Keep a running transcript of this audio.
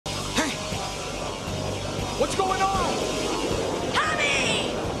What's going on?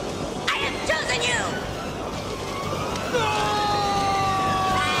 Tommy! I have chosen you!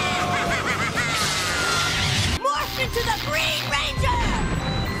 Morph into the Green Ranger!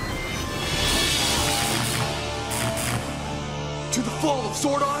 To the fall of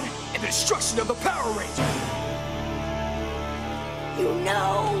Zordon and the destruction of the Power Ranger! You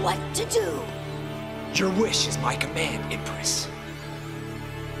know what to do. Your wish is my command, Empress.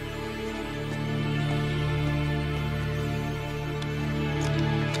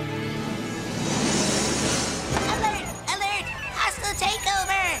 Alert! Alert! Hostile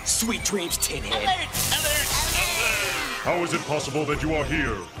takeover! Sweet dreams, Tinhead. Alert! Alert! How is it possible that you are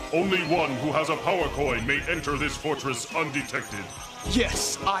here? Only one who has a power coin may enter this fortress undetected.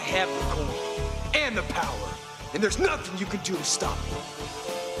 Yes, I have the coin and the power, and there's nothing you can do to stop me.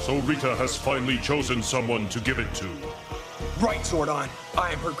 So Rita has finally chosen someone to give it to. Right, Zordon.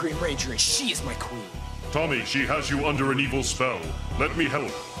 I am her Green Ranger, and she is my queen. Tommy, she has you under an evil spell. Let me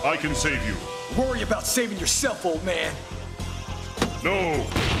help. I can save you. Worry about saving yourself, old man. No,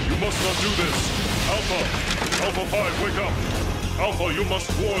 you must not do this. Alpha, Alpha 5, wake up. Alpha, you must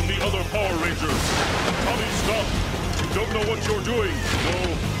warn the other Power Rangers. Tommy, stop. You don't know what you're doing. No.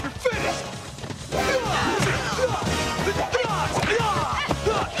 You're finished!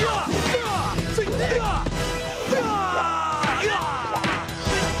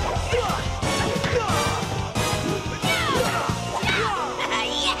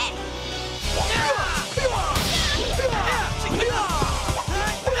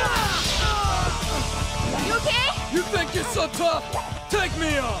 You okay? You think you're so tough? Take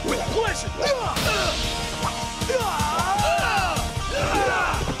me on! With pleasure!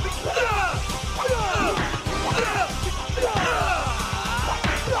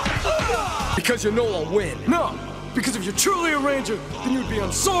 Because you know I'll win. No! Because if you're truly a Ranger, then you'd be on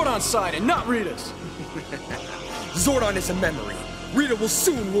Zordon's side and not Rita's. Zordon is a memory. Rita will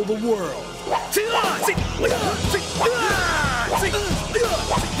soon rule the world.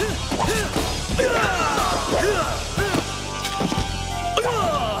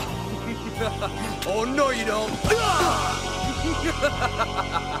 Oh, no you don't.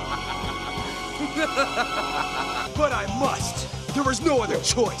 But I must. There is no other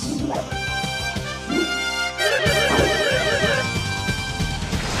choice.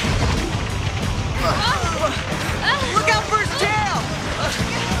 Look out for his tail!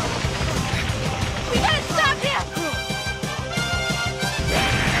 We gotta stop him!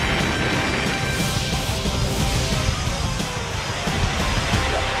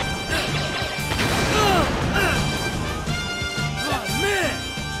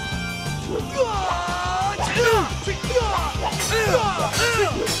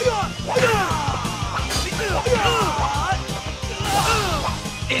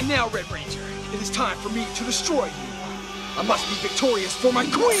 And now, Red Ranger, it is time for me to destroy you. I must be victorious for my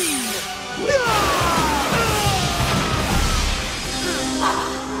queen!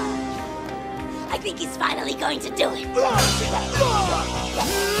 I think he's finally going to do it.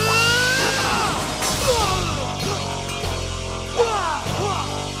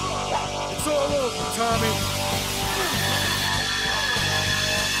 It's all over, Tommy.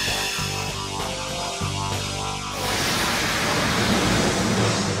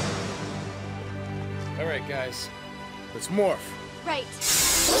 All right, guys. Let's morph. Right.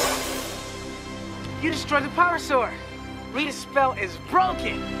 You destroyed the power sword. Rita's spell is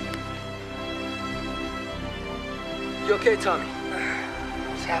broken. You okay, Tommy?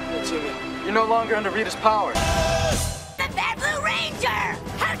 What's happening to me? You're no longer under Rita's power. The Bad Blue Ranger!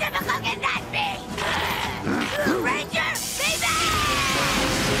 How difficult can that be? Blue Ranger, be back!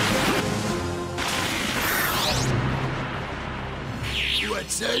 What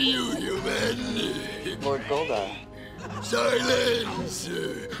say you, human? Lord Goldeye. Silence!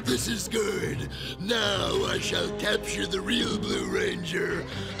 This is good. Now I shall capture the real Blue Ranger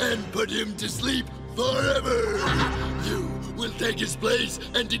and put him to sleep forever. You will take his place,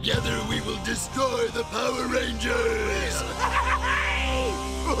 and together we will destroy the Power Rangers.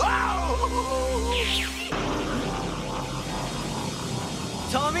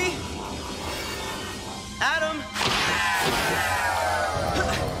 Tommy? Adam?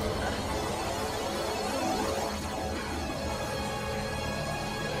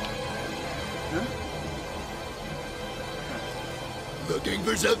 Looking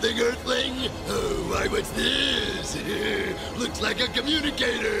for something, Earthling? Oh, why, what's this? Looks like a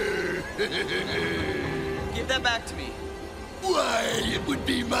communicator. Give that back to me. Why, it would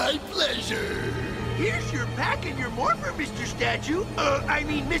be my pleasure. Here's your pack and your morpher, Mr. Statue. I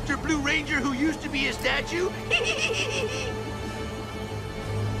mean, Mr. Blue Ranger who used to be a statue.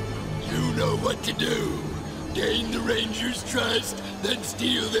 You know what to do. gain the Rangers' trust, then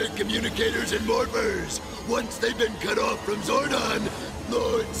steal their communicators and morphers. Once they've been cut off from Zordon,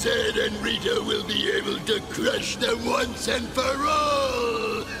 Lord Zed and Rita will be able to crush them once and for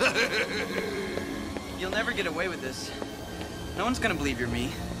all! You'll never get away with this. No one's gonna believe you're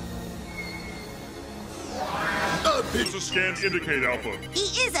me. Does the scan indicate, Alpha?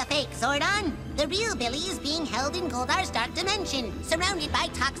 He is a fake, Zordon. The real Billy is being held in Goldar's dark dimension, surrounded by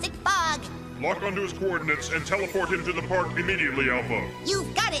toxic fog. Lock onto his coordinates and teleport him to the park immediately, Alpha.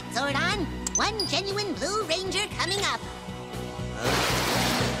 You've got it, Zordon. One genuine Blue Ranger coming up.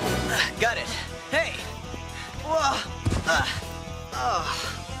 Got it. Hey! Whoa!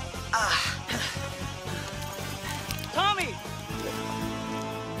 Tommy!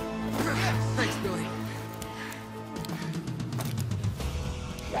 Thanks, Billy.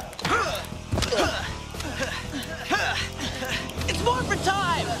 It's Morphin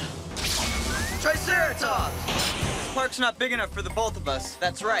time! Triceratops! This park's not big enough for the both of us.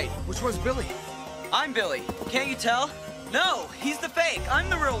 That's right. Which one's Billy? I'm Billy. Can't you tell? No, he's the fake. I'm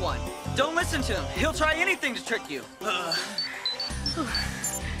the real one. Don't listen to him. He'll try anything to trick you.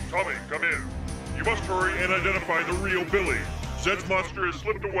 Tommy, come in. You must hurry and identify the real Billy. Zed's monster has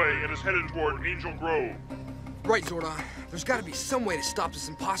slipped away and is headed toward Angel Grove. Right, Zordon. There's got to be some way to stop this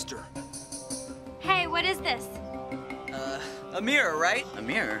imposter. Hey, what is this? A mirror, right? A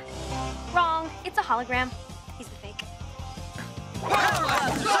mirror? Wrong. It's a hologram. He's the fake. Power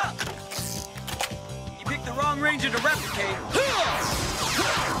blasters up! You picked the wrong ranger to replicate.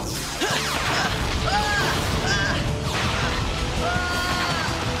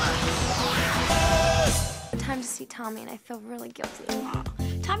 Time to see Tommy, and I feel really guilty. Aw,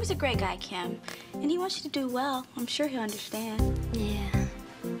 Tommy's a great guy, Kim. And he wants you to do well. I'm sure he'll understand. Yeah.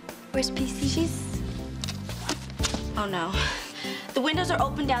 Where's PC? Oh, no. The windows are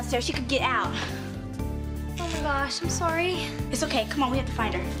open downstairs. She could get out. Oh, my gosh. I'm sorry. It's okay. Come on, we have to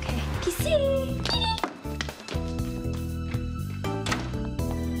find her. Okay. PC!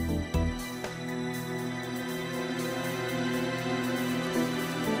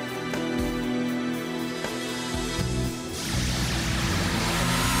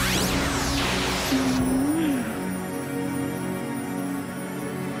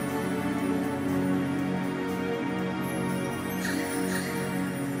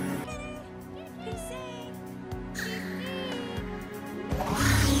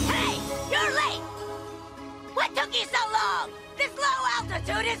 Hey, you're late! What took you so long? This low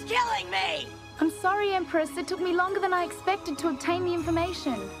altitude is killing me! I'm sorry, Empress. It took me longer than I expected to obtain the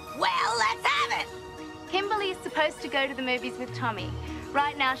information. Well, let's have it! Kimberly is supposed to go to the movies with Tommy.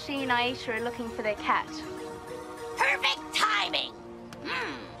 Right now, she and Aisha are looking for their cat. Perfect timing!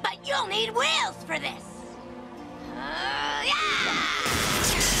 But you'll need wheels for this!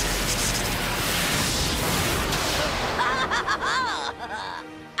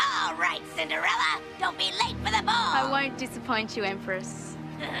 All right, Cinderella. Don't be late for the ball. I won't disappoint you, Empress.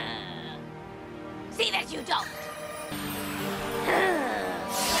 See that you don't.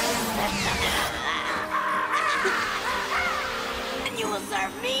 And you will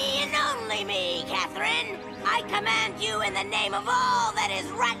serve me and only me, Catherine. I command you in the name of all that is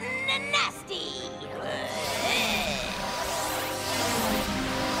rotten and nasty.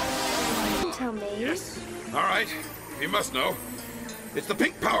 Tell me. Yes. All right. You must know. It's the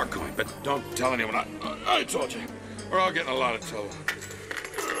pink power coin, but don't tell anyone I told you, or I'll get in a lot of trouble.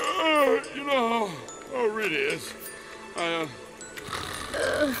 You know how Rita is.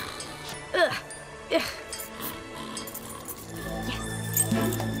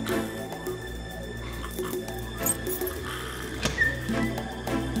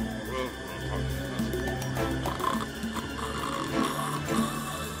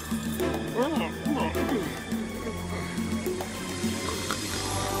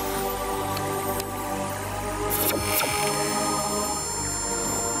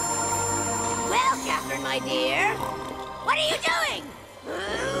 Well, Catherine, my dear, what are you doing?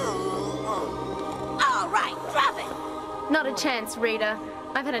 All right, drop it. Not a chance, Rita.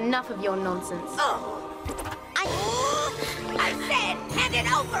 I've had enough of your nonsense. I said, hand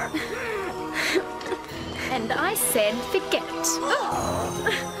it over. And I said, forget it.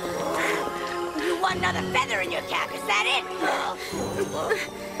 You want another feather in your cap, is that it?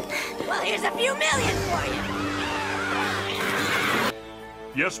 Well, here's a few million for you.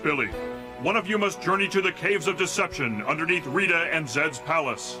 Yes, Billy. One of you must journey to the Caves of Deception underneath Rita and Zed's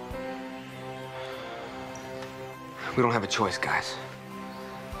palace. We don't have a choice, guys.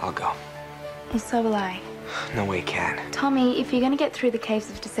 I'll go. And so will I. No way, Cat. Tommy, if you're going to get through the Caves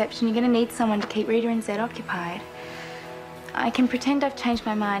of Deception, you're going to need someone to keep Rita and Zed occupied. I can pretend I've changed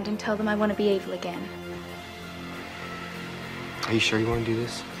my mind and tell them I want to be evil again. Are you sure you want to do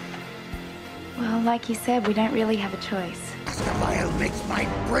this? Well, like you said, we don't really have a choice. Oscar Wilde makes my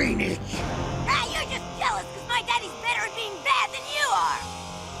brain itch. Ah, you're just jealous because my daddy's better at being bad than you are.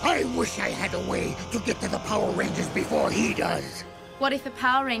 I wish I had a way to get to the Power Rangers before he does. What if a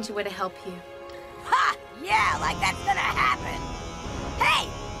Power Ranger were to help you? Ha! Yeah, like that's gonna happen. Hey,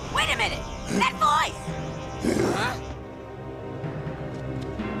 wait a minute. That voice.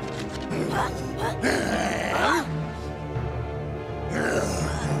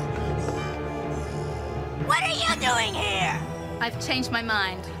 What are you doing here? I've changed my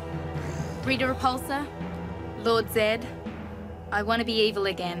mind. Rita Repulsa, Lord Zed, I want to be evil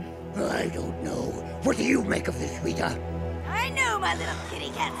again. I don't know. What do you make of this, Rita? I knew my little kitty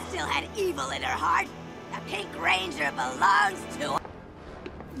cat still had evil in her heart. The Pink Ranger belongs to...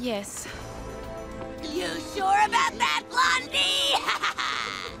 Yes. You sure about that, Blondie?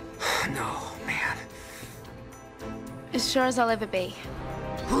 No, man. As sure as I'll ever be.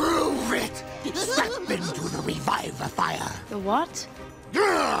 Prove it! Step into the Revivifier. The what?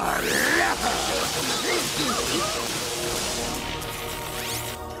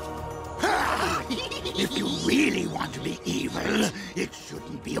 If you really want to be evil, it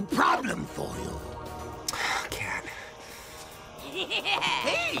shouldn't be a problem for you. Cat.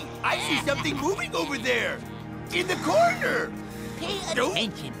 Hey, I see something moving over there. In the corner. Pay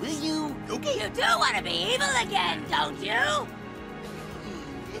attention, will you? Okay. You do want to be evil again, don't you?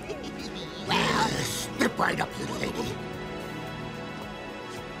 Well... Step right up, little lady.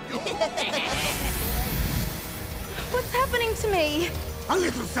 What's happening to me? A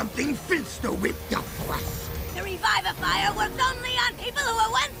little something Finster whipped up for us. The Revivifier works only on people who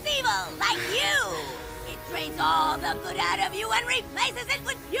were once evil, like you. It drains all the good out of you and replaces it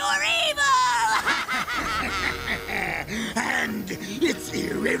with pure evil. And it's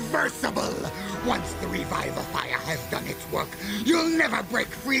irreversible. Once the Revivifier has done its work, you'll never break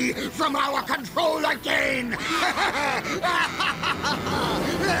free from our control again.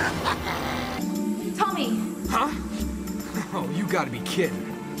 Tommy! Huh? Oh, you gotta be kidding.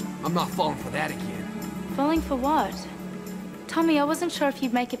 I'm not falling for that again. Falling for what? Tommy, I wasn't sure if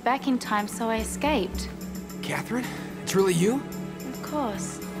you'd make it back in time, so I escaped. Catherine? It's really you? Of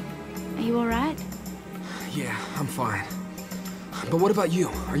course. Are you all right? Yeah, I'm fine. But what about you?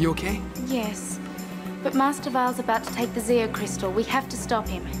 Are you okay? Yes. But Master Vile's about to take the Zeo Crystal. We have to stop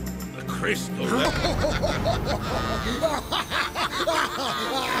him. The crystal?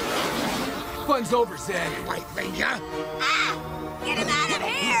 Fun's over, Zed. White Ranger. Ah! Get him out of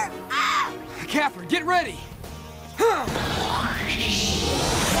here! Ah! Catherine, get ready!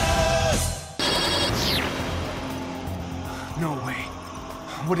 No way.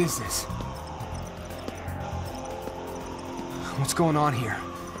 What is this? What's going on here?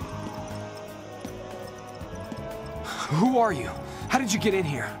 Who are you? How did you get in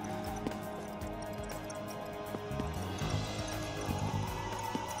here?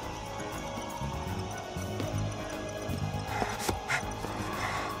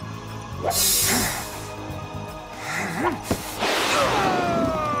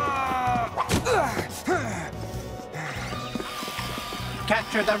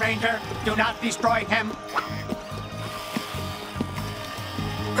 Capture the Ranger. Do not destroy him.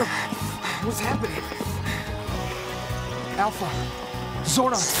 What's happening? Alpha.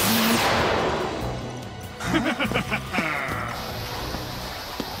 Zordon.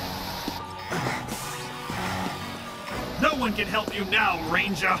 No one can help you now,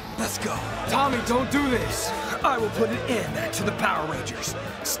 Ranger. Let's go. Tommy, don't do this. I will put an end to the Power Rangers.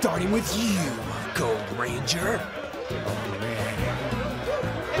 Starting with you, Gold Ranger.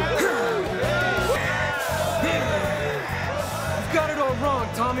 You've got it all wrong,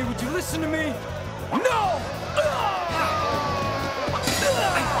 Tommy. Would you listen to me? No!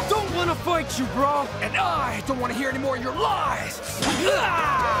 I don't want to fight you, bro. And I don't want to hear any more of your lies.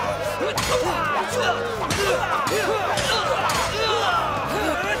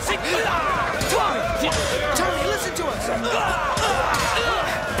 Tommy, listen to us.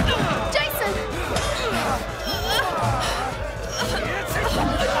 Jason!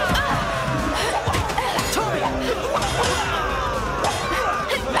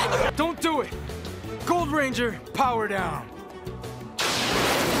 Don't do it! Gold Ranger, power down!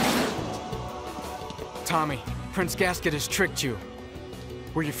 Tommy, Prince Gasket has tricked you.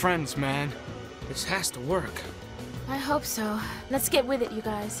 We're your friends, man. This has to work. I hope so. Let's get with it, you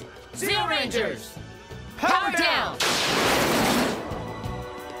guys. Zeo Rangers! Power down!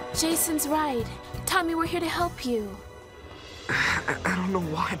 Jason's right. Tommy, we're here to help you. I don't know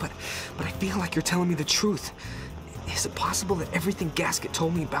why, but I feel like you're telling me the truth. Is it possible that everything Gasket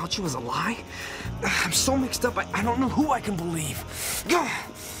told me about you is a lie? I'm so mixed up, I don't know who I can believe.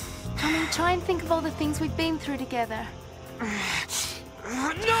 Tommy, try and think of all the things we've been through together. No!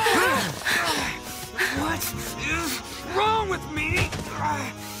 What is wrong with me?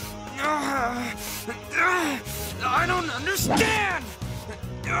 I don't understand!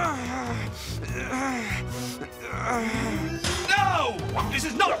 No! This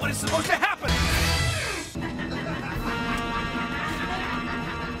is not what is supposed to happen!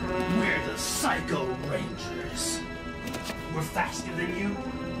 We're the Psycho Rangers. We're faster than you,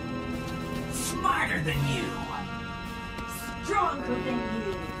 smarter than you, Stronger than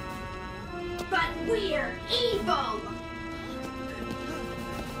you. But we're evil!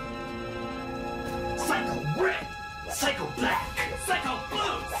 Psycho Red, Psycho Black, Psycho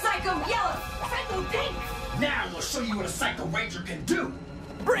Blue, Psycho Yellow! Psycho Pink! Now we'll show you what a Psycho Ranger can do.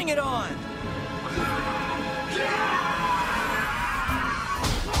 Bring it on!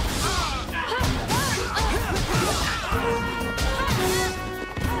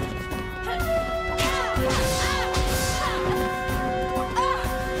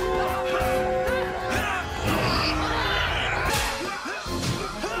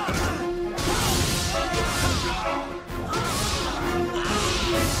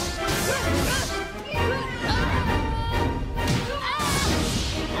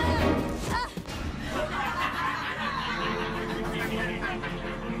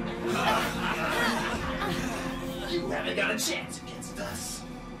 You haven't got a chance against us.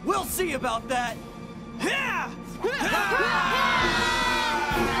 We'll see about that!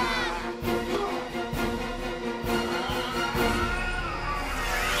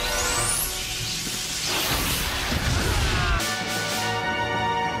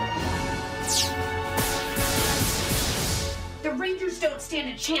 The Rangers don't stand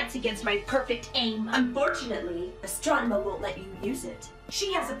a chance against my perfect aim. Unfortunately, Astronema won't let you use it.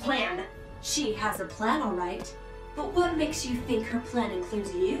 She has a plan. She has a plan, all right. But what makes you think her plan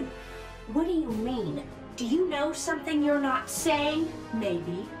includes you? What do you mean? Do you know something you're not saying?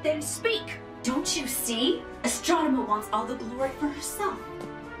 Maybe. Then speak. Don't you see? Astronema wants all the glory for herself.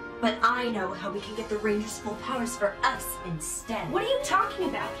 But I know how we can get the Rangers' full powers for us instead. What are you talking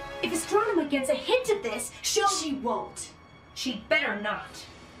about? If Astronema gets a hint of this, She won't. She better not.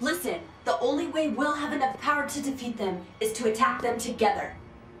 Listen, the only way we'll have enough power to defeat them is to attack them together.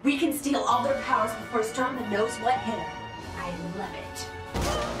 We can steal all their powers before Astronema knows what hit her. I love it.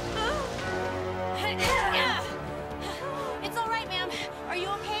 It's all right, ma'am. Are you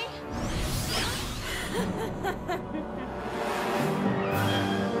okay?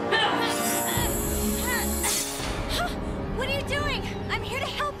 What are you doing? I'm here to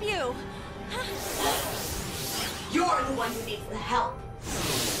help you. You're the one who needs the help.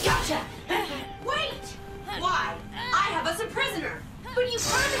 Gotcha! Wait! Why? I have us a prisoner. But you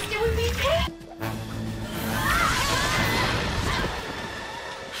promised it would be paid.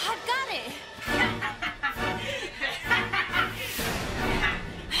 I've got it.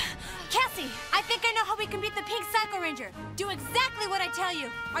 Cassie, I think I know how we can beat the Pink Psycho Ranger. Do exactly what I tell you.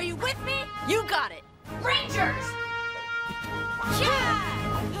 Are you with me? You got it. Rangers! Yeah!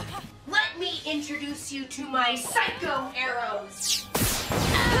 Let me introduce you to my Psycho Arrows.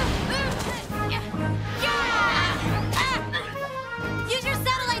 Use your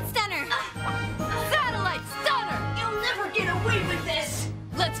satellite stunner! Satellite stunner! You'll never get away with this!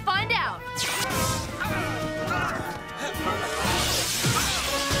 Let's find out!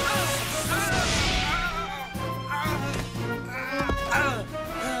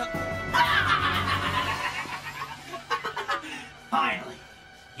 Finally,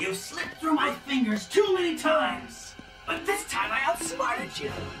 you slipped through my fingers too many times. But this time I outsmarted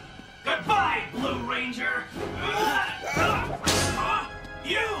you. Goodbye, Blue Ranger!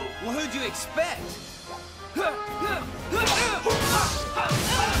 You! Well, who'd you expect?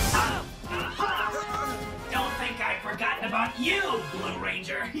 Don't think I've forgotten about you, Blue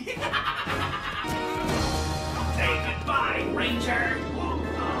Ranger! Say goodbye, Ranger!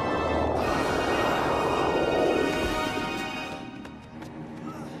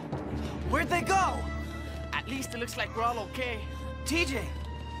 Where'd they go? At least it looks like we're all okay. TJ,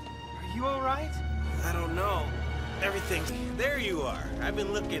 are you all right? I don't know. Everything's... There you are. I've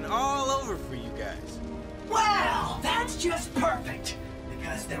been looking all over for you guys. Well, that's just perfect.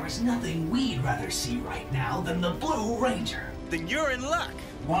 Because there is nothing we'd rather see right now than the Blue Ranger. Then you're in luck.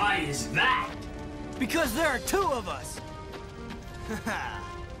 Why is that? Because there are two of us.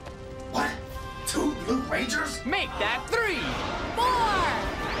 What? 2 Blue Rangers? Make that 3! 4!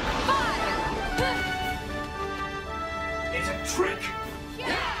 5! It's a trick.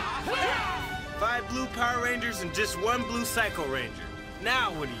 5 blue Power Rangers and just 1 blue Psycho Ranger.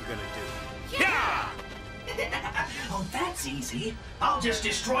 Now what are you gonna do? Yeah! Oh, that's easy. I'll just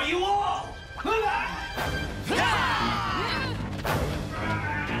destroy you all! I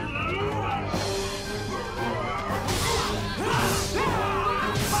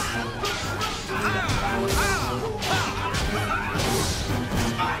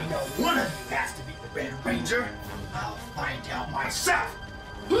know one of you has to be the Red Ranger. I'll find out myself.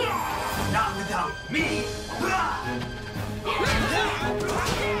 Not without me.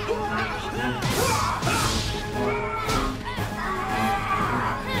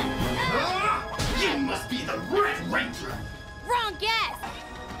 You must be the Red Ranger. Wrong guess.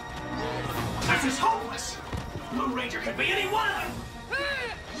 This is hopeless. Blue Ranger could be any one of them.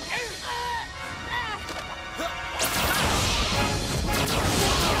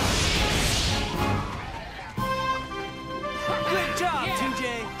 Good job, TJ!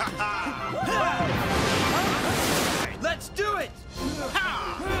 Let's do it!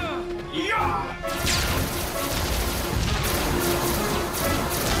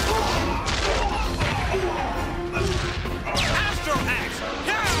 Astro Axe!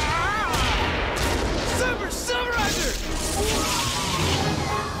 Super Summarizer!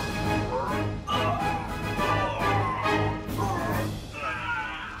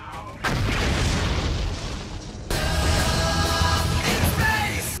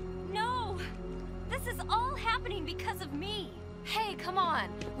 No! This is all happening because of me. Hey, come on.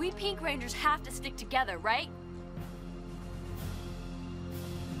 We Pink Rangers have to stick together, right?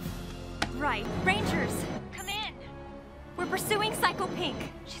 Right. Rangers, come in. We're pursuing Psycho Pink.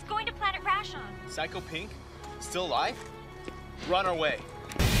 She's going to Planet Rashon. Psycho Pink? Still alive? We're on our way.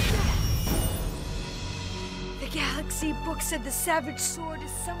 The Galaxy book said the Savage Sword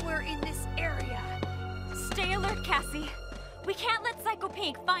is somewhere in this area. Stay alert, Cassie. We can't let Psycho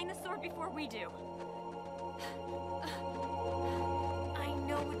Pink find the sword before we do. I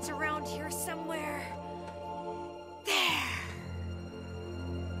know it's around here somewhere. There!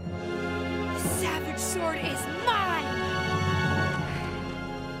 The Savage Sword is mine!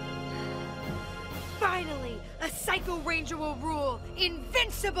 Finally, a Psycho Ranger will rule!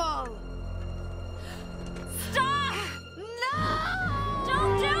 Invincible! Stop! No!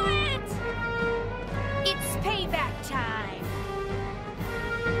 Don't do it! It's payback time!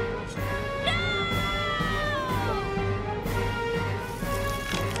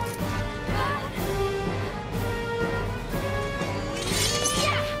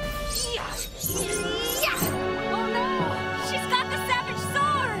 Oh no! She's got the Savage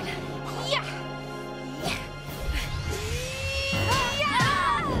Sword! Yeah!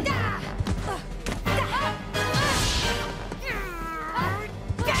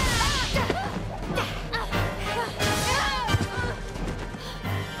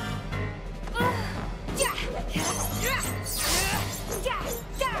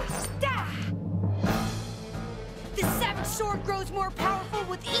 The Savage Sword grows more powerful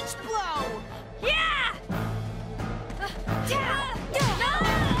with each blow! Yeah!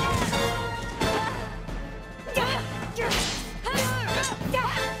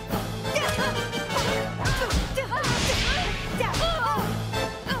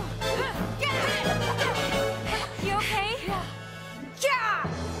 You okay? Yeah!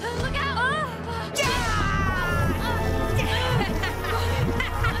 Look out!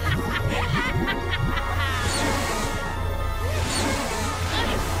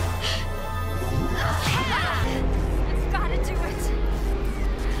 I've got to do it.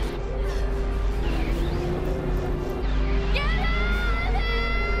 Get out of there!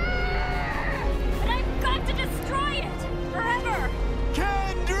 But I've got to destroy it forever.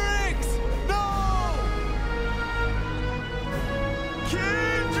 Kendricks! No!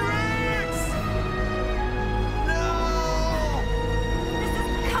 Kendricks! No! This has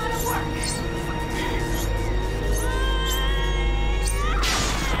got to work.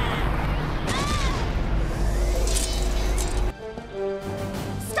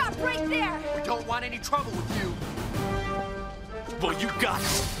 Stop right there! We don't want any trouble with you. Well, you got it.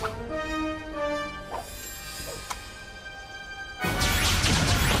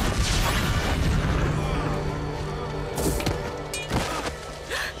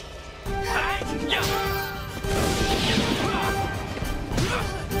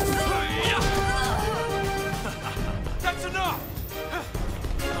 That's enough!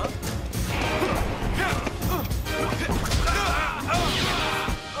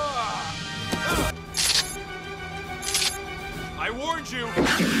 I warned you!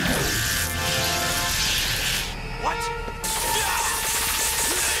 What?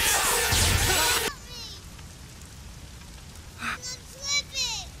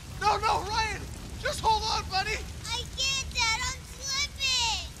 No, Ryan!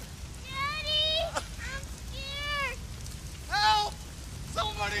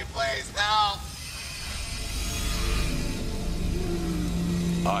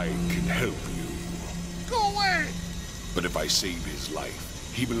 I can help you. Go away! But if I save his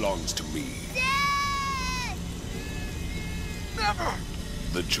life, he belongs to me. Dad! Never!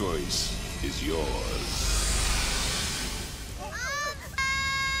 The choice is yours.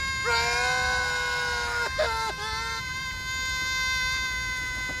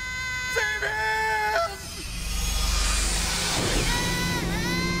 Save him!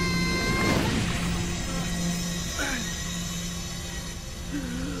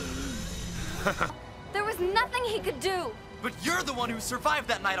 There was nothing he could do. But you're the one who survived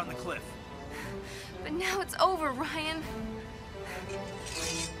that night on the cliff. But now it's over, Ryan.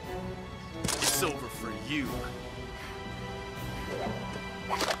 It's over for you.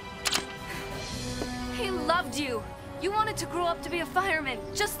 He loved you. You wanted to grow up to be a fireman,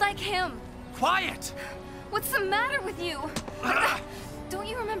 just like him. Quiet! What's the matter with you? Don't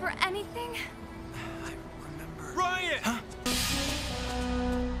you remember anything? Ryan! Huh?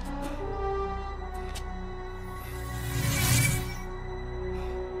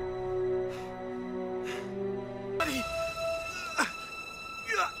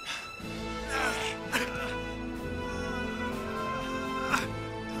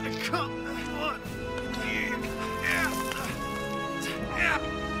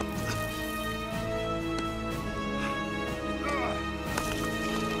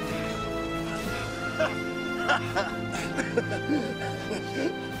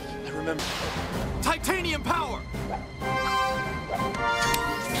 I remember. Titanium power!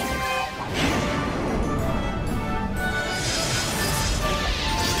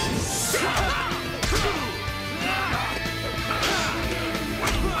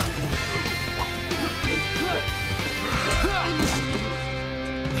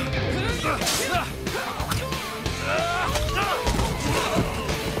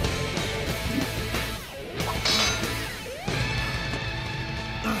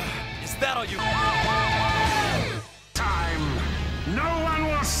 Is that all you... Time! No one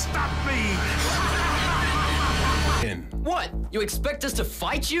will stop me! What? You expect us to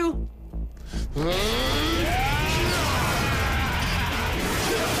fight you?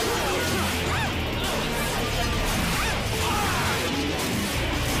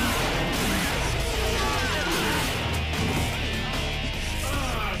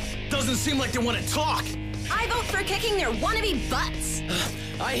 Doesn't seem like they want to talk. I vote for kicking their wannabe butts.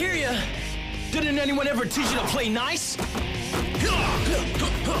 I hear ya. Didn't anyone ever teach you to play nice?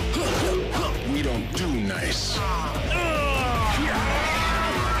 We don't do nice.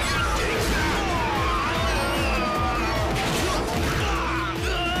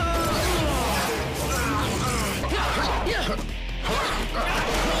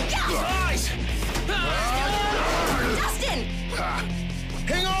 Nice! Dustin!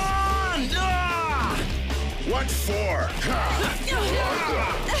 Hang on! What for?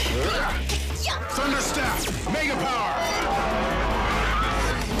 Thunderstaff! Mega power!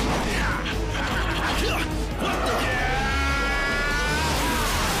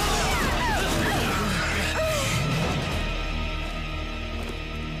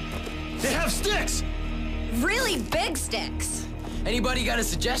 They have sticks! Really big sticks. Anybody got a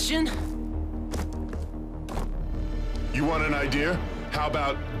suggestion? You want an idea? How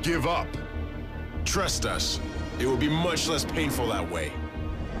about give up? Trust us. It will be much less painful that way.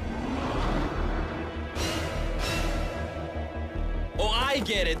 Oh, I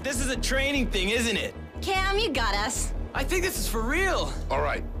get it. This is a training thing, isn't it? Cam, you got us. I think this is for real. All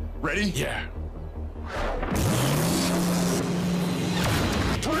right. Ready? Yeah.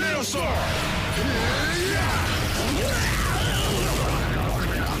 Tornado Saw!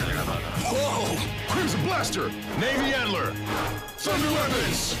 Whoa! Crimson Blaster! Navy Adler! Thunder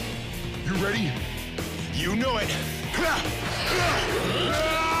Weapons! You ready? You know it!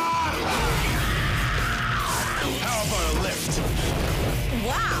 How about a lift?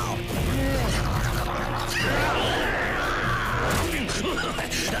 Wow.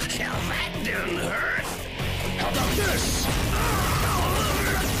 That didn't hurt! How about this?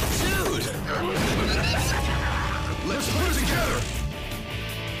 Dude! Let's put it together!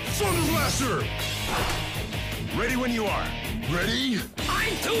 Thunder Blaster! Ready when you are. Ready?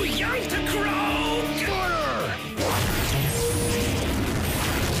 I'm too young to grow! Fire!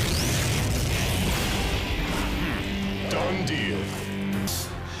 Done deal.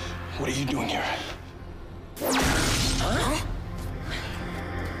 What are you doing here? Huh?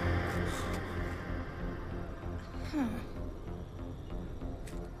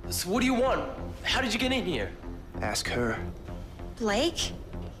 So what do you want? How did you get in here? Ask her. Blake?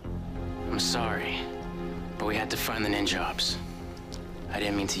 I'm sorry, but we had to find the ninja ops. I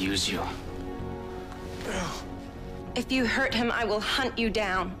didn't mean to use you. If you hurt him, I will hunt you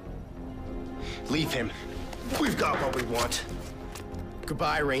down. Leave him. We've got what we want.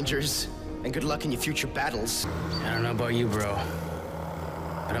 Goodbye, Rangers. And good luck in your future battles. I don't know about you, bro,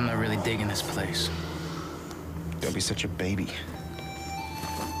 but I'm not really digging this place. Don't be such a baby.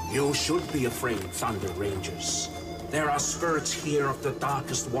 You should be afraid, Thunder Rangers. There are spirits here of the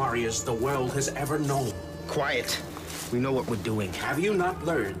darkest warriors the world has ever known. Quiet. We know what we're doing. Have you not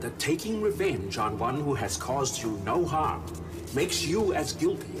learned that taking revenge on one who has caused you no harm makes you as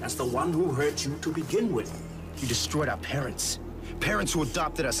guilty as the one who hurt you to begin with? You destroyed our parents. Parents who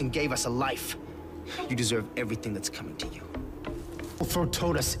adopted us and gave us a life. You deserve everything that's coming to you. Lothor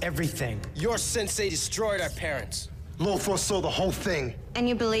told us everything. Your sensei destroyed our parents. Lothor saw the whole thing. And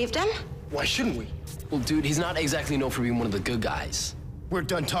you believed him? Why shouldn't we? Well, dude, he's not exactly known for being one of the good guys. We're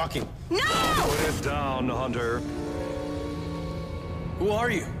done talking. No! Put it down, Hunter. Who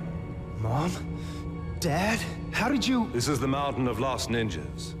are you? Mom? Dad? How did you... This is the Mountain of Lost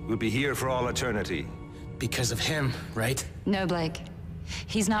Ninjas. We'll be here for all eternity. Because of him, right? No, Blake.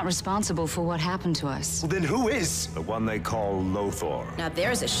 He's not responsible for what happened to us. Well, then who is? The one they call Lothor. Now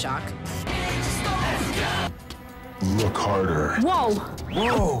there's a shock. Look harder. Whoa!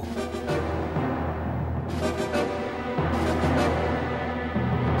 Whoa!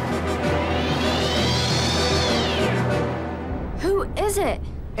 Who is it?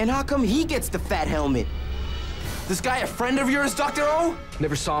 And how come he gets the fat helmet? This guy a friend of yours, Dr. O?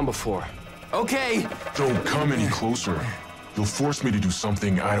 Never saw him before. Okay. Don't come any closer. You'll force me to do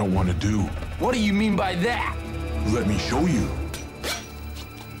something I don't want to do. What do you mean by that? Let me show you.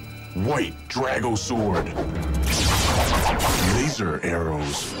 White Drago sword. Laser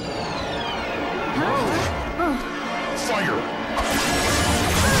arrows. Fire!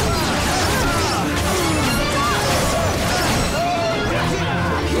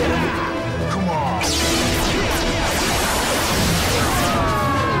 Come on!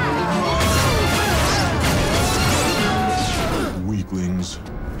 Weaklings.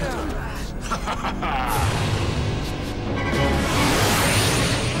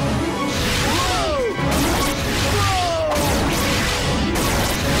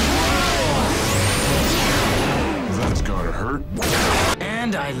 That's gotta hurt.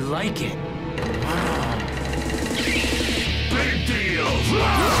 And I like it. Big deal!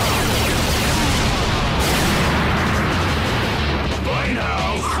 By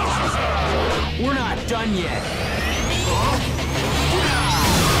now! We're not done yet.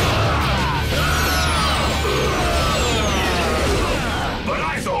 But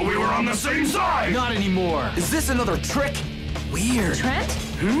I thought we were on the same side! Not anymore. Is this another trick? Weird. Trent?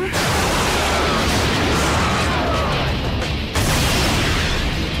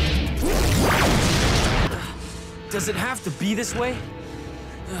 Does it have to be this way?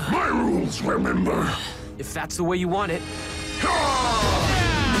 My rules, remember? If that's the way you want it.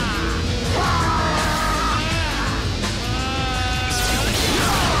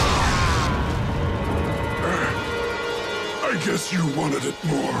 I guess you wanted it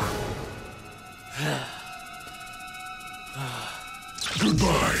more.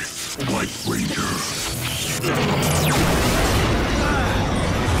 Goodbye, White Ranger.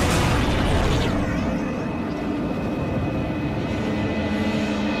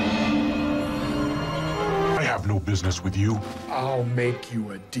 I have no business with you. I'll make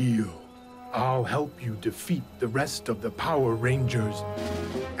you a deal. I'll help you defeat the rest of the Power Rangers,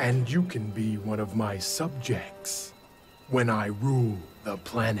 and you can be one of my subjects when I rule the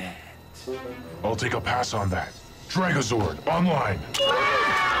planet. I'll take a pass on that. Dragozord, online.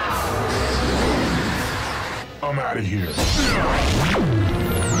 I'm out of here.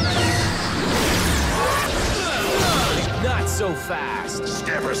 Not so fast.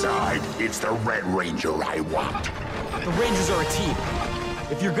 Step aside. It's the Red Ranger I want. The Rangers are a team.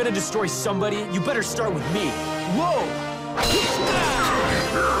 If you're gonna destroy somebody, you better start with me. Whoa!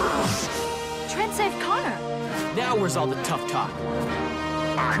 Trent saved Connor. Now where's all the tough talk?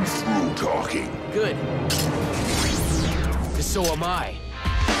 I'm through talking. Good. 'Cause so am I.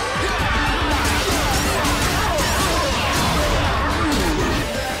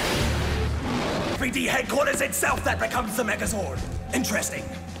 PD headquarters itself that becomes the Megazord. Interesting.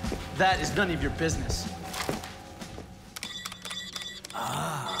 That is none of your business.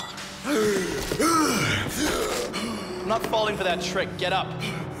 I'm not falling for that trick. Get up.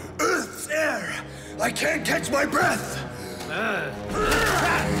 Earth's air! I can't catch my breath! I've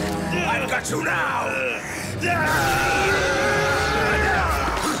got you now!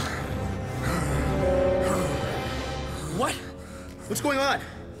 What? What's going on?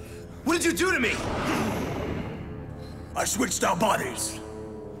 What did you do to me? I switched our bodies.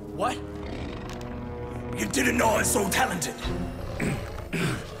 What? You didn't know I was so talented.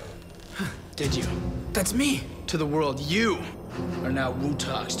 Did you? That's me. To the world, you are now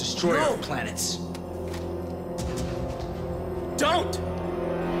Wutak's destroyer of planets. Don't!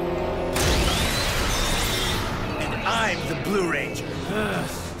 And I'm the Blue Ranger.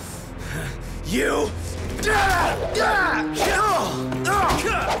 You...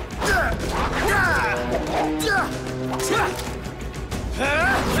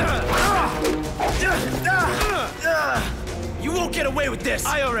 You won't get away with this!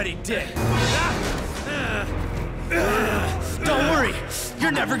 I already did. Don't worry,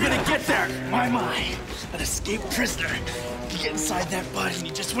 you're never gonna get there! My, an escaped prisoner. You get inside that body and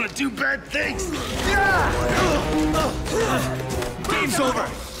you just want to do bad things! Game's over!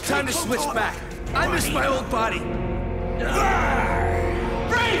 Time to switch back. I miss my old body.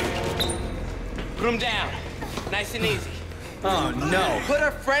 Brave! Put him down. Nice and easy. Oh, no. Put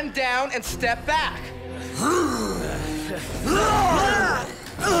our friend down and step back.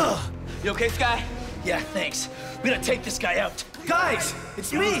 You okay, Sky? Yeah, thanks. We gotta take this guy out. Guys,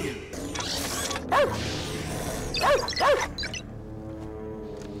 it's me!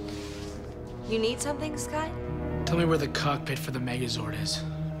 You need something, Sky? Tell me where the cockpit for the Megazord is.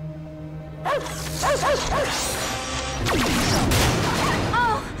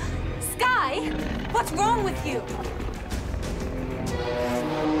 Oh! Sky! What's wrong with you?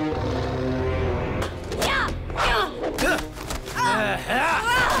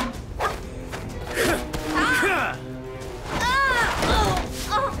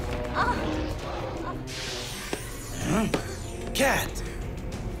 Cat!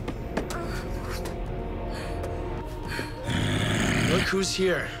 Look who's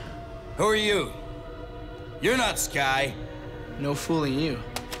here. Who are you? You're not Sky. No fooling you.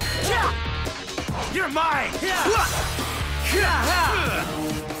 You're mine!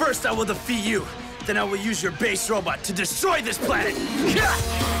 First I will defeat you, then I will use your base robot to destroy this planet!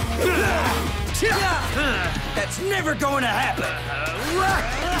 That's never going to happen!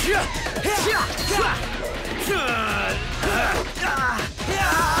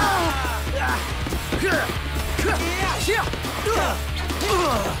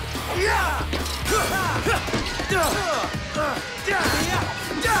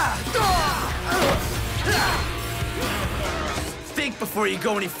 Think before you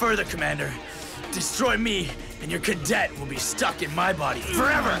go any further, Commander. Destroy me, and your cadet will be stuck in my body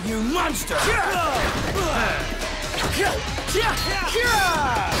forever, you monster!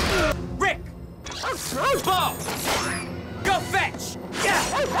 Rick! Ball! Go fetch!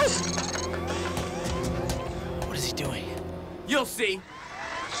 What is he doing? You'll see.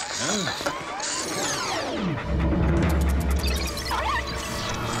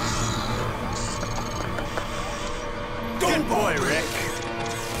 Good boy, Rick.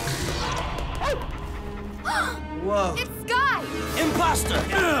 Whoa. It's Sky! Imposter!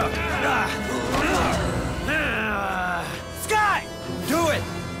 Sky! Do it!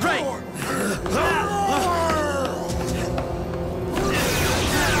 Right!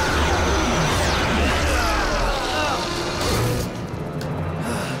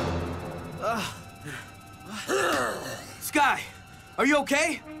 Sky, are you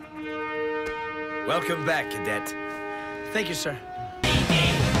okay? Welcome back, Cadet. Thank you, sir.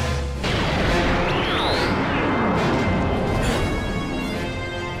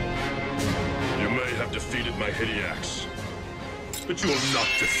 You may have defeated my Hideax, but you will not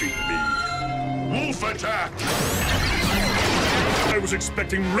defeat me. Wolf attack! I was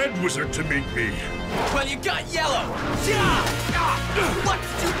expecting Red Wizard to meet me. Well, you got Yellow! What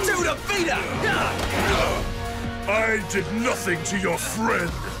did you do to Vita? I did nothing to your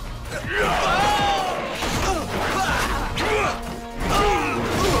friend.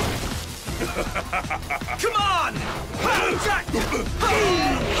 Come on!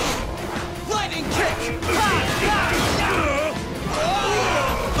 Lightning kick! Come on!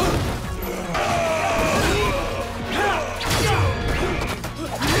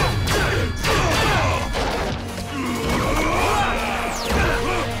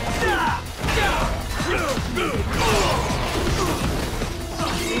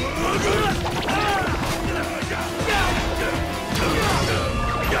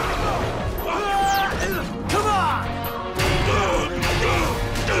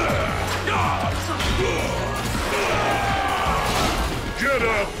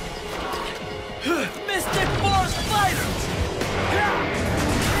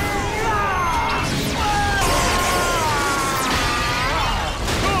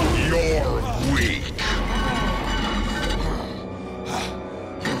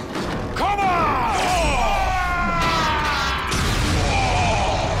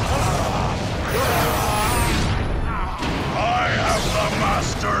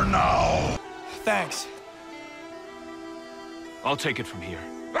 Thanks. I'll take it from here.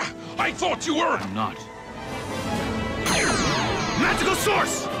 I thought you were... I'm not. Magical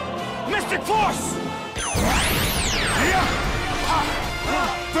source! Mystic force!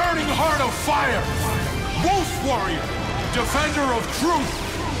 Burning heart of fire! Wolf warrior! Defender of truth!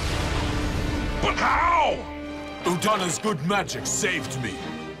 But how? Udana's good magic saved me.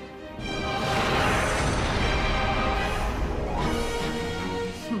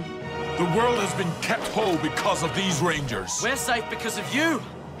 The world has been kept whole because of these rangers. We're safe because of you.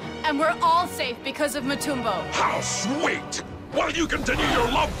 And we're all safe because of Matumbo. How sweet! While you continue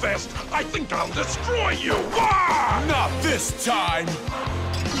your love fest, I think I'll destroy you! Ah! Not this time!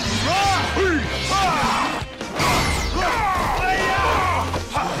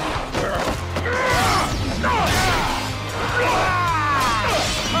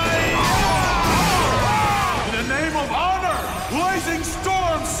 In the name of honor, blazing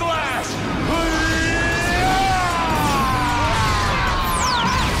storm slash!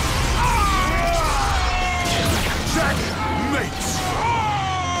 Checkmate!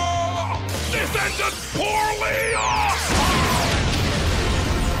 This ended poorly!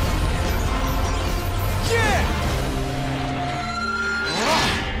 Yeah!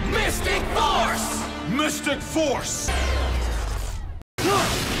 Mystic force! Mystic force!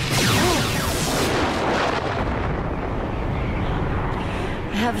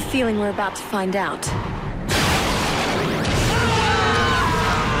 I have a feeling we're about to find out.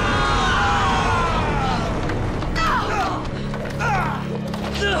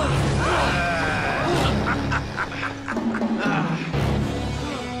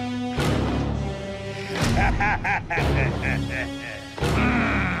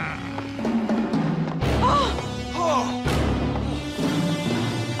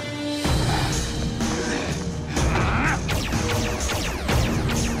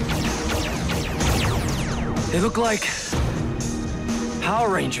 They look like Power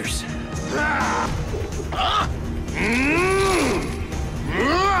Rangers.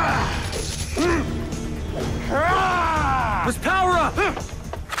 Let's power up!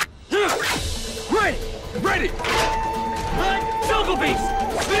 Ready! Ready! Jungle Beast!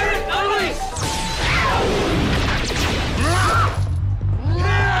 Spirit unleashed!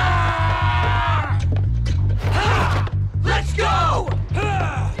 Let's go!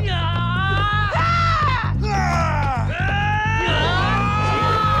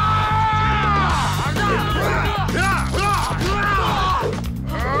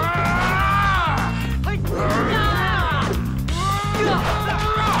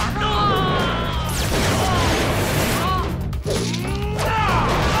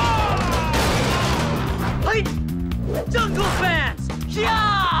 Jungle fans!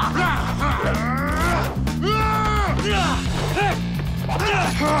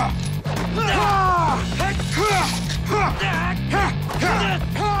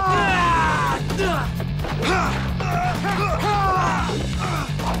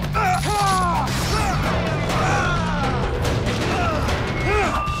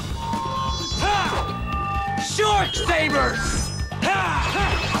 Short sabers!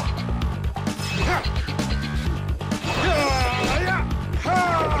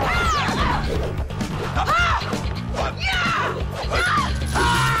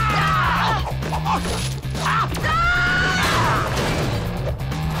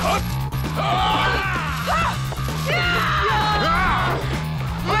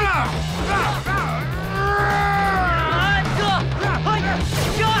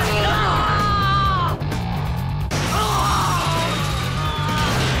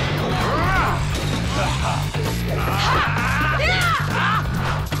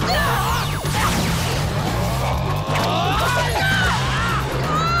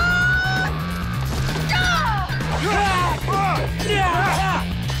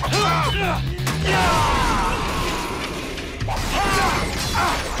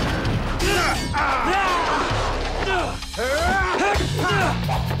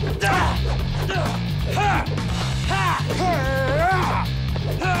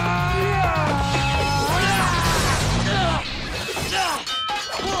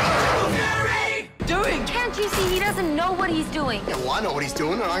 Can't you see he doesn't know what he's doing? Yeah, well, I know what he's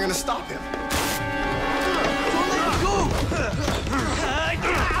doing, and I'm gonna stop him.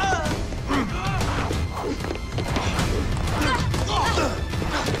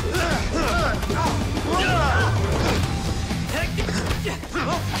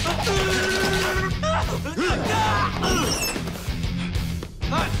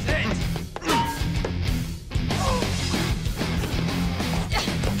 That's it!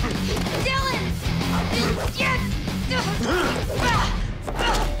 Dylan! Yes!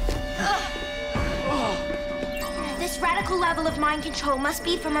 level of mind control must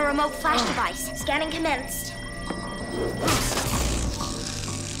be from a remote flash device. Scanning commenced.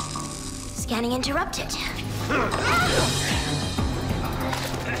 Scanning interrupted.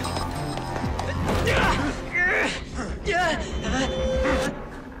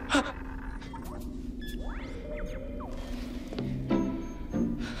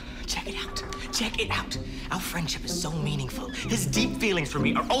 Check it out. Check it out. Our friendship is so meaningful. His deep feelings for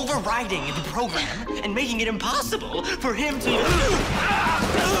me are overriding the program and making it impossible for him to...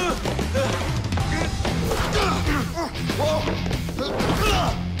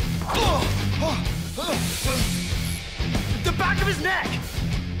 The back of his neck!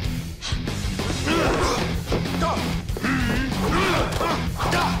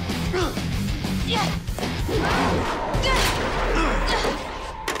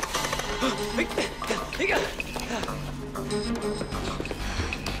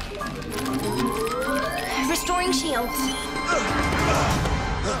 Restoring shields.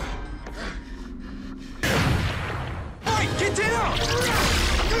 Hey, get down!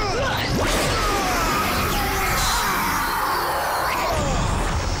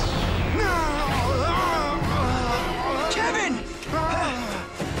 Kevin!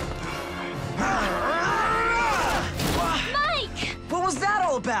 Mike! What was that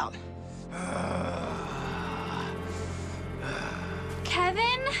all about?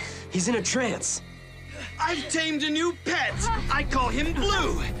 Kevin? He's in a trance. I've tamed a new pet. I call him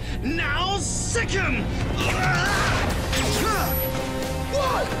Blue. Now succumb!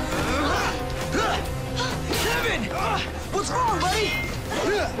 Kevin! What's wrong, buddy?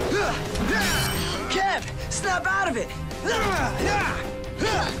 Kev, snap out of it!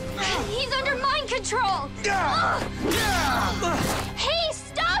 He's under mind control! Hey,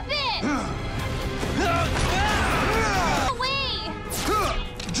 stop it! Away!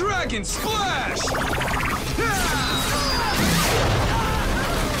 Dragon Splash!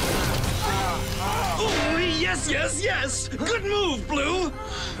 Oh, yes, yes, yes! Good move, Blue!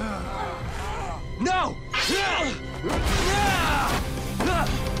 No!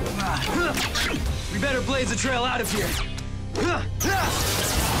 We better blaze the trail out of here.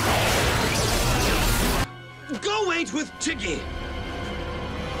 Go wait with Tiggy!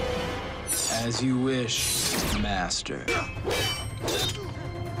 As you wish, Master.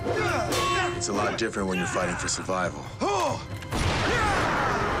 It's a lot different when you're fighting for survival.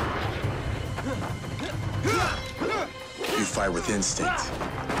 You fight with instinct.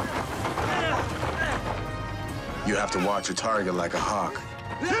 You have to watch your target like a hawk.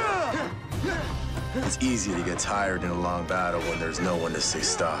 It's easy to get tired in a long battle when there's no one to say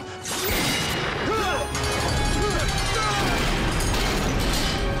stop.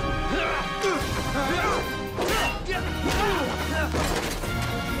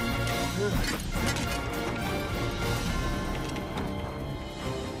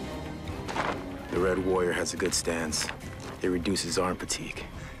 The Red Warrior has a good stance. It reduces arm fatigue.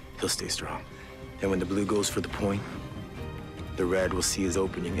 He'll stay strong. And when the Blue goes for the point, the Red will see his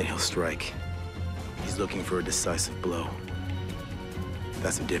opening and he'll strike. He's looking for a decisive blow.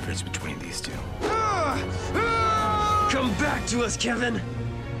 That's the difference between these two. Come back to us, Kevin!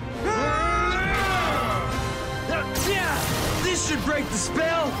 This should break the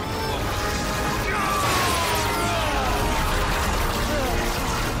spell!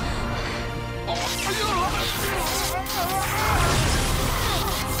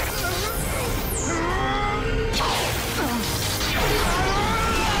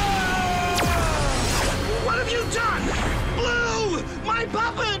 What have you done? Blue! My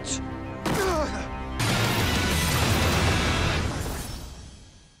puppet!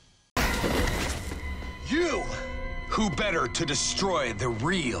 You! Who better to destroy the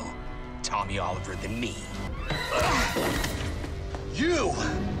real Tommy Oliver than me? You!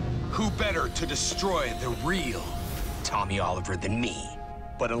 Who better to destroy the real Tommy Oliver than me?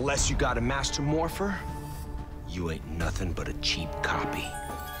 But unless you got a master morpher, you ain't nothing but a cheap copy.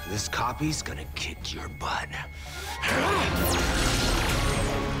 This copy's gonna kick your butt.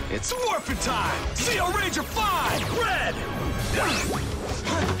 It's morphin' time! Zeo Ranger 5! Red!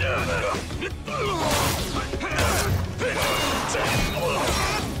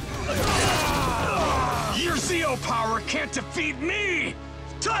 Your Zeo power can't defeat me!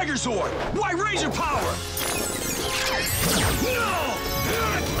 Tiger Zord! Why Ranger power? No!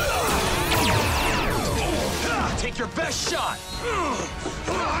 Take your best shot!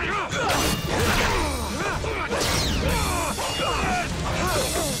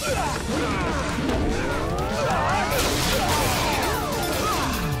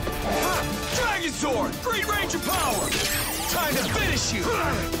 Dragon Sword! Green Ranger power! Time to finish you!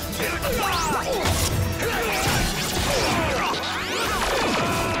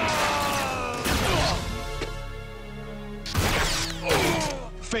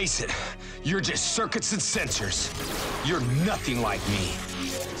 face it, you're just circuits and sensors. You're nothing like me.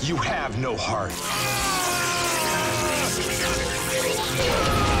 You have no heart.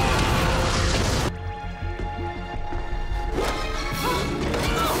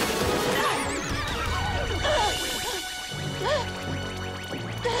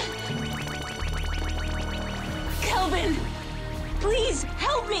 Kelvin! Please,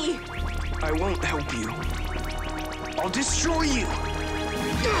 help me! I won't help you. I'll destroy you!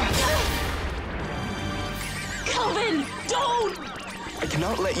 Kelvin, don't! I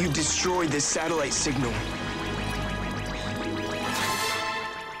cannot let you destroy this satellite signal.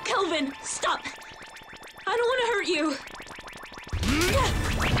 Kelvin, stop! I don't want to hurt you!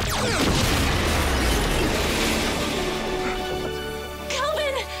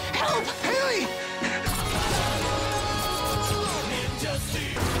 Kelvin, help! Haley!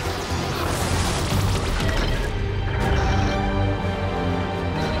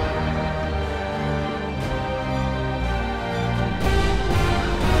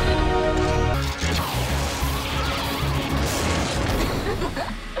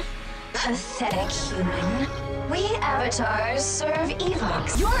 Pathetic human. We avatars serve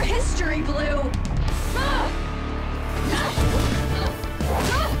Evox. Your history, Blue!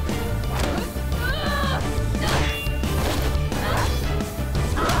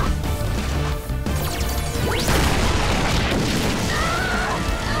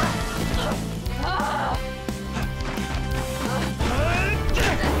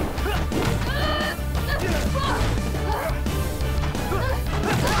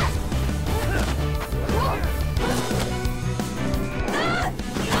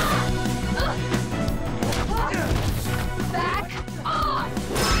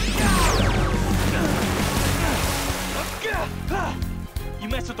 You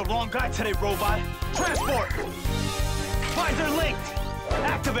messed with the wrong guy today, robot. Transport! Visor linked!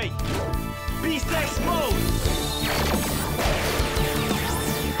 Activate! Beast X mode!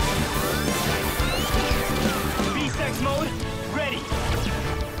 Beast X mode, ready!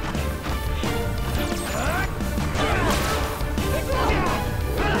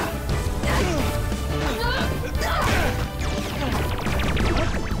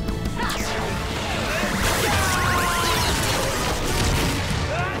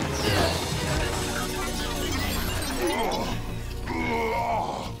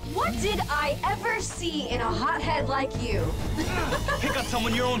 What did I ever see in a hothead like you? Pick up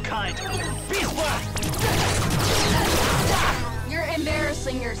someone your own kind! Beast Blast! You're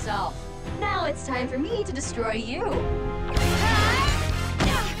embarrassing yourself. Now it's time for me to destroy you.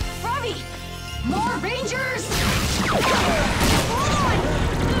 Robbie! More Rangers!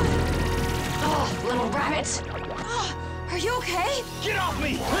 Oh, little rabbit! Are you okay? Get off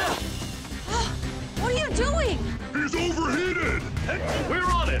me! What are you doing? He's overheated! We're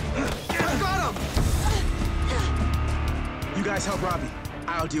on it! I got him! You guys help Robbie.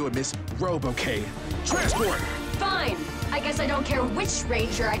 I'll deal with Miss Robo-K. Transport! Fine. I guess I don't care which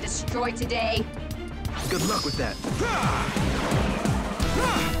Ranger I destroy today. Good luck with that.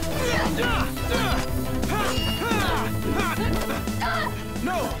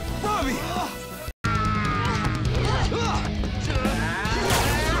 No! Robbie!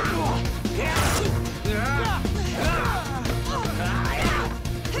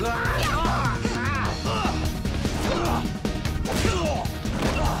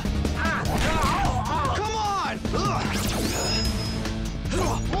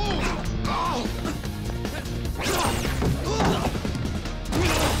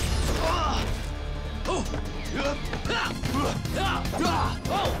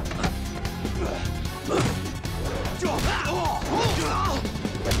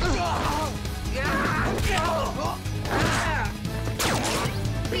 Come on!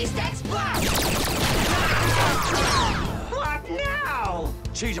 Beast X Blast! What now?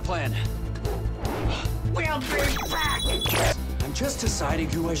 Change of plan. We'll be back! I'm just deciding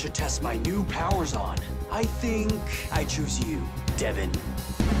who I should test my new powers on. I think I choose you, Devin.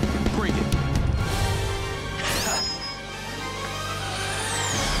 Bring it.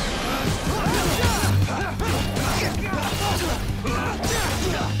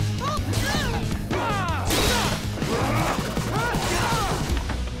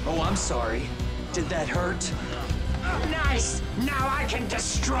 Oh, I'm sorry. Did that hurt? Nice! Now I can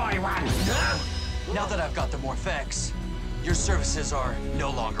destroy one! Now that I've got the Morphex, your services are no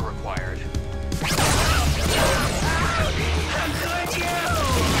longer required.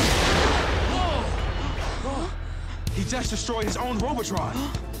 Whoa! He just destroyed his own Robotron.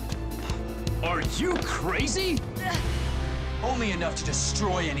 Are you crazy? Only enough to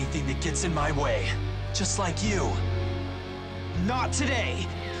destroy anything that gets in my way. Just like you. Not today.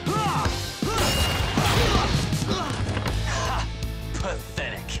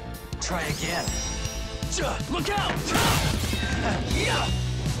 Pathetic. Try again. Look out!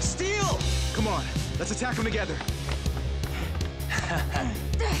 Steal! Come on, let's attack them together.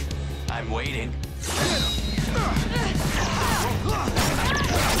 I'm waiting.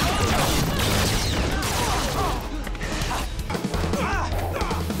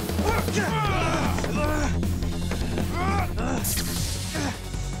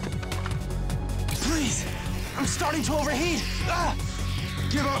 Please, I'm starting to overheat.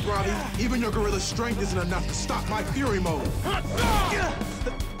 Give up, Robbie. Even your gorilla's strength isn't enough to stop my fury mode.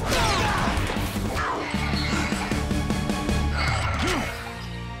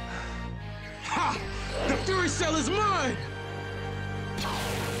 Ha! The fury cell is mine!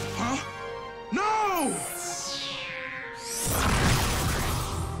 Huh? No!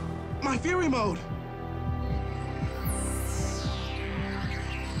 My fury mode!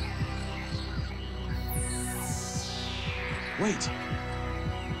 Wait.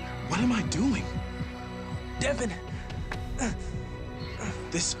 What am I doing? Devin!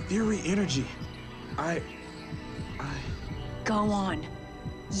 This fury energy. Go on.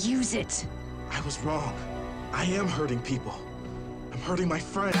 Use it. I was wrong. I am hurting people. I'm hurting my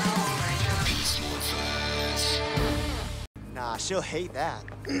friends. Nah, she'll hate that.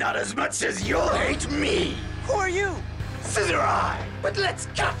 Not as much as you'll hate me. Who are you? Scissor Eye. But let's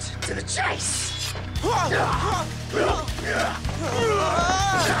cut to the chase.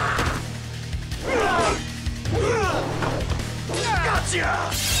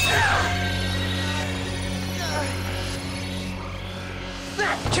 Gotcha!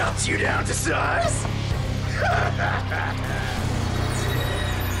 That cuts you down to size.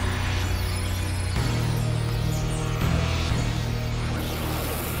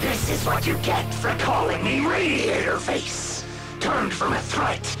 This is what you get for calling me Radiator Face. Turned from a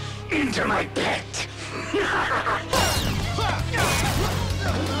threat into my pet.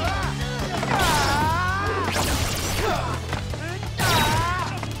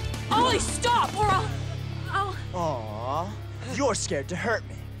 Ollie, stop, or I'll... Aww, you're scared to hurt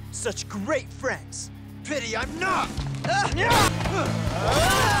me. Such great friends. Pity I'm not.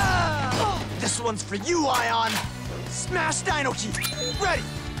 This one's for you, Ion. Smash Dino Key. Ready.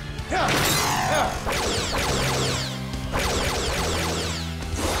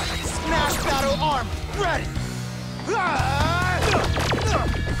 Smash Battle Arm. Ready.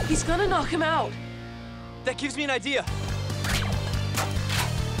 He's gonna knock him out. That gives me an idea.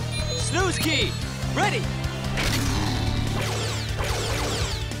 Snooze key! Ready!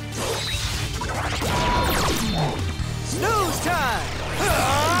 Snooze time!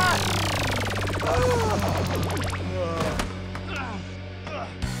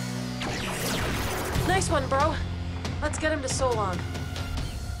 Nice one, bro. Let's get him to Solon.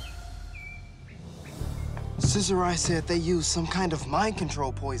 Scissor Eye said they used some kind of mind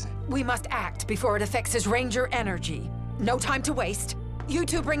control poison. We must act before it affects his ranger energy. No time to waste. You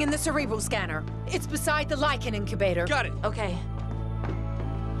two bring in the cerebral scanner. It's beside the Lycan incubator. Got it. Okay.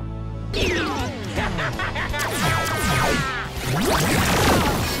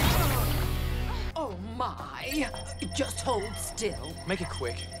 Oh my! Just hold still. Make it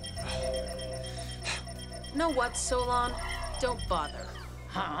quick. Know what, Solon? Don't bother.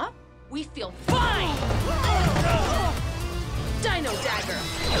 Huh? We feel fine! Dino Dagger!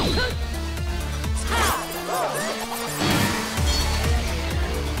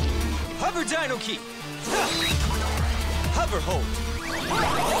 Hover Dino Key! Hover hold.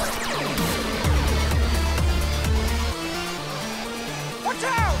 Watch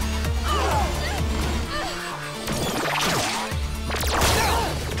out!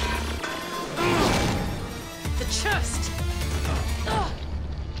 The chest!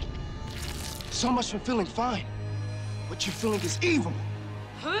 So much for feeling fine. What you're feeling is evil.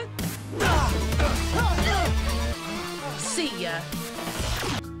 Huh? See ya.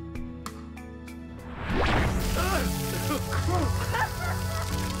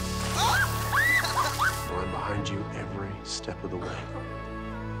 I'm behind you every step of the way.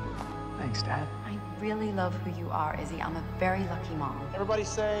 Thanks, Dad. I really love who you are, Izzy. I'm a very lucky mom. Everybody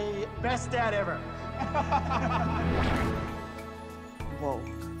say, best dad ever. Whoa.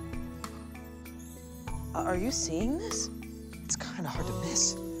 Are you seeing this? It's kind of hard to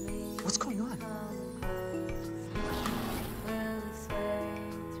miss. What's going on?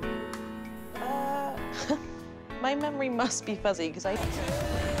 My memory must be fuzzy, because I...